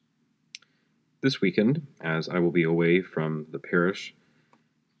This weekend, as I will be away from the parish,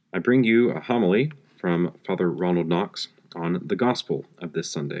 I bring you a homily from Father Ronald Knox on the Gospel of this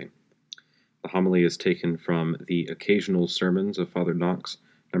Sunday. The homily is taken from the Occasional Sermons of Father Knox,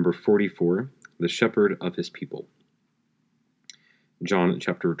 number 44, The Shepherd of His People. John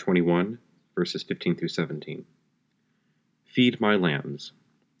chapter 21, verses 15 through 17. Feed my lambs,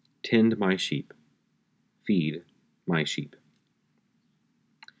 tend my sheep, feed my sheep.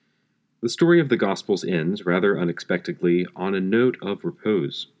 The story of the Gospels ends, rather unexpectedly, on a note of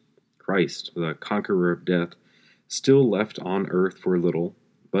repose. Christ, the conqueror of death, still left on earth for a little,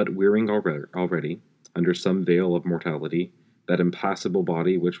 but wearing already, under some veil of mortality, that impassible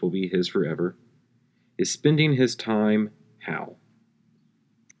body which will be his forever, is spending his time how?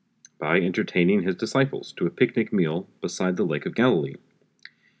 By entertaining his disciples to a picnic meal beside the Lake of Galilee.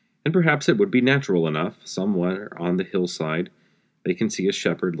 And perhaps it would be natural enough, somewhere on the hillside, they can see a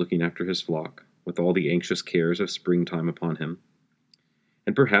shepherd looking after his flock, with all the anxious cares of springtime upon him.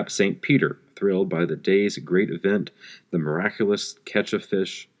 And perhaps St. Peter, thrilled by the day's great event, the miraculous catch of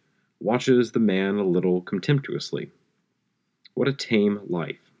fish, watches the man a little contemptuously. What a tame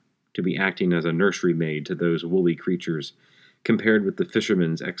life, to be acting as a nursery maid to those woolly creatures, compared with the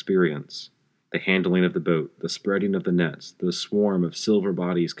fisherman's experience, the handling of the boat, the spreading of the nets, the swarm of silver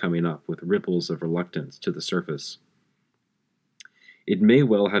bodies coming up with ripples of reluctance to the surface. It may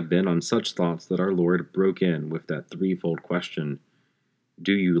well have been on such thoughts that our Lord broke in with that threefold question,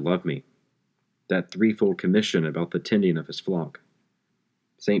 "Do you love me?" That threefold commission about the tending of his flock.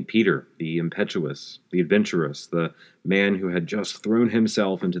 St. Peter, the impetuous, the adventurous, the man who had just thrown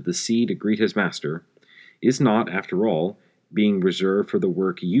himself into the sea to greet his master, is not, after all, being reserved for the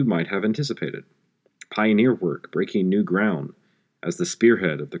work you might have anticipated. Pioneer work, breaking new ground, as the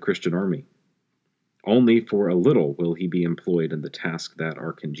spearhead of the Christian army. Only for a little will he be employed in the tasks that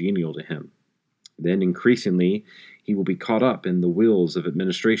are congenial to him. Then increasingly he will be caught up in the wheels of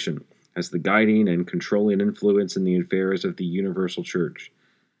administration as the guiding and controlling influence in the affairs of the universal church,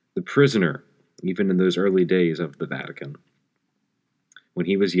 the prisoner, even in those early days of the Vatican. When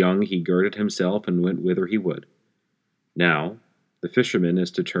he was young, he girded himself and went whither he would. Now, the fisherman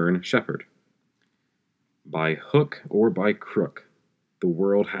is to turn shepherd. By hook or by crook, the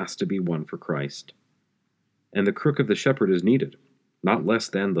world has to be won for Christ. And the crook of the shepherd is needed, not less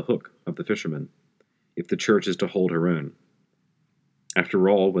than the hook of the fisherman, if the church is to hold her own. After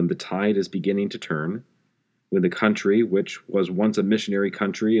all, when the tide is beginning to turn, when the country, which was once a missionary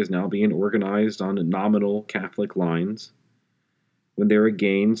country, is now being organized on nominal Catholic lines, when there are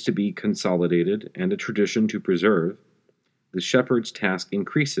gains to be consolidated and a tradition to preserve, the shepherd's task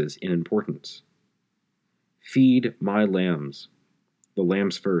increases in importance. Feed my lambs, the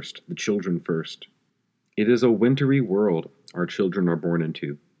lambs first, the children first. It is a wintry world our children are born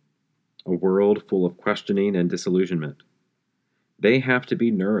into, a world full of questioning and disillusionment. They have to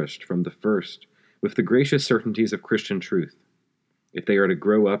be nourished from the first with the gracious certainties of Christian truth, if they are to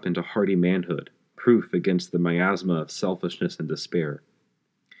grow up into hardy manhood, proof against the miasma of selfishness and despair.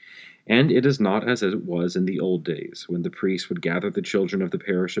 And it is not as it was in the old days, when the priest would gather the children of the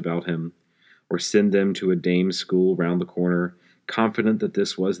parish about him, or send them to a dame's school round the corner, confident that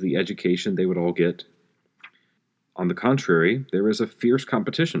this was the education they would all get. On the contrary, there is a fierce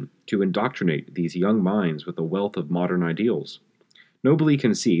competition to indoctrinate these young minds with a wealth of modern ideals, nobly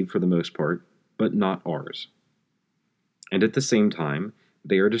conceived for the most part, but not ours. And at the same time,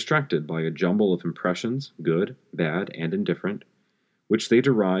 they are distracted by a jumble of impressions, good, bad, and indifferent, which they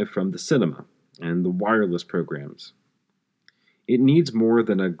derive from the cinema and the wireless programs. It needs more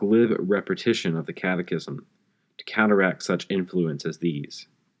than a glib repetition of the catechism to counteract such influence as these.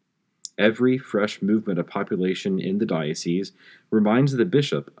 Every fresh movement of population in the diocese reminds the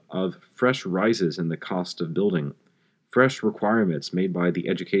bishop of fresh rises in the cost of building, fresh requirements made by the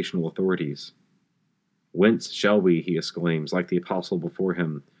educational authorities. "Whence shall we," he exclaims, like the apostle before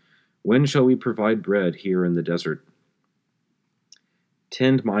him, "when shall we provide bread here in the desert?"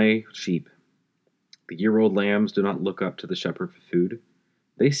 Tend my sheep. The year-old lambs do not look up to the shepherd for food.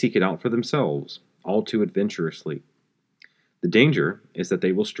 They seek it out for themselves, all too adventurously. The danger is that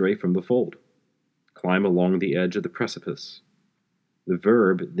they will stray from the fold, climb along the edge of the precipice. The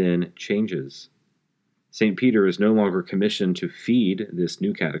verb then changes. St. Peter is no longer commissioned to feed this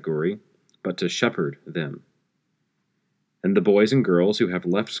new category, but to shepherd them. And the boys and girls who have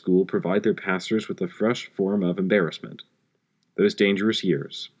left school provide their pastors with a fresh form of embarrassment, those dangerous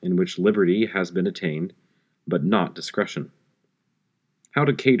years in which liberty has been attained, but not discretion. How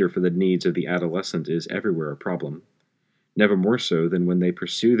to cater for the needs of the adolescent is everywhere a problem, never more so than when they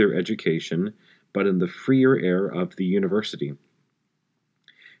pursue their education, but in the freer air of the university.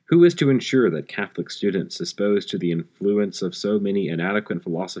 Who is to ensure that Catholic students exposed to the influence of so many inadequate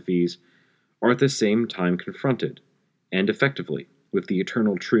philosophies are at the same time confronted, and effectively, with the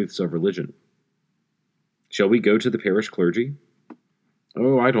eternal truths of religion? Shall we go to the parish clergy?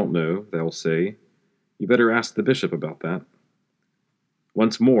 Oh, I don't know, they'll say. You better ask the bishop about that.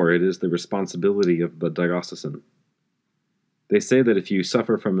 Once more, it is the responsibility of the diocesan. They say that if you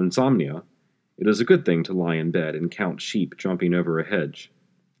suffer from insomnia, it is a good thing to lie in bed and count sheep jumping over a hedge.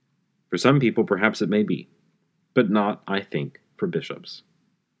 For some people, perhaps it may be, but not, I think, for bishops.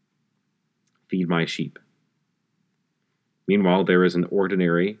 Feed my sheep. Meanwhile, there is an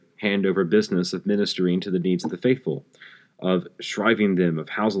ordinary, hand-over business of ministering to the needs of the faithful, of shriving them, of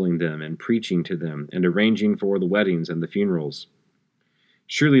housing them, and preaching to them, and arranging for the weddings and the funerals.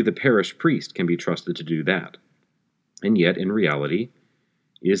 Surely the parish priest can be trusted to do that. And yet, in reality,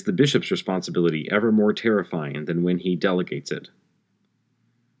 is the bishop's responsibility ever more terrifying than when he delegates it?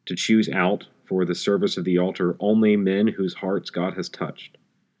 To choose out, for the service of the altar, only men whose hearts God has touched,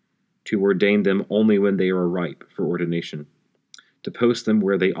 to ordain them only when they are ripe for ordination, to post them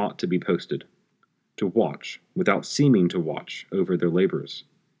where they ought to be posted, to watch, without seeming to watch, over their labors,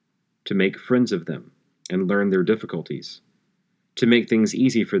 to make friends of them and learn their difficulties, to make things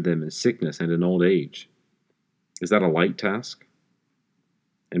easy for them in sickness and in old age. Is that a light task?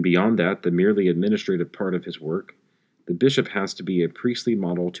 And beyond that, the merely administrative part of his work, the bishop has to be a priestly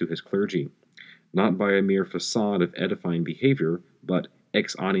model to his clergy, not by a mere facade of edifying behavior, but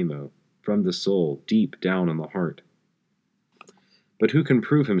ex animo, from the soul, deep down in the heart. But who can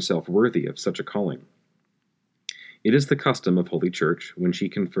prove himself worthy of such a calling? It is the custom of Holy Church, when she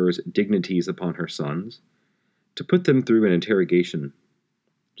confers dignities upon her sons, to put them through an interrogation.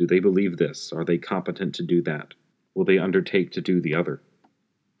 Do they believe this? Are they competent to do that? Will they undertake to do the other?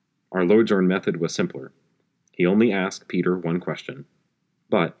 Our Lord's own method was simpler. He only asked Peter one question,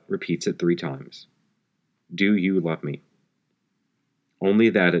 but repeats it 3 times. Do you love me? Only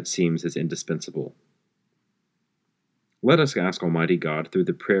that, it seems, is indispensable. Let us ask Almighty God, through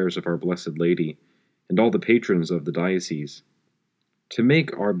the prayers of our Blessed Lady and all the patrons of the diocese, to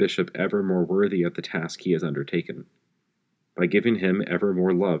make our bishop ever more worthy of the task he has undertaken, by giving him ever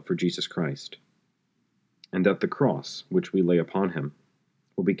more love for Jesus Christ, and that the cross which we lay upon him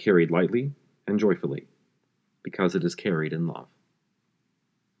will be carried lightly and joyfully, because it is carried in love.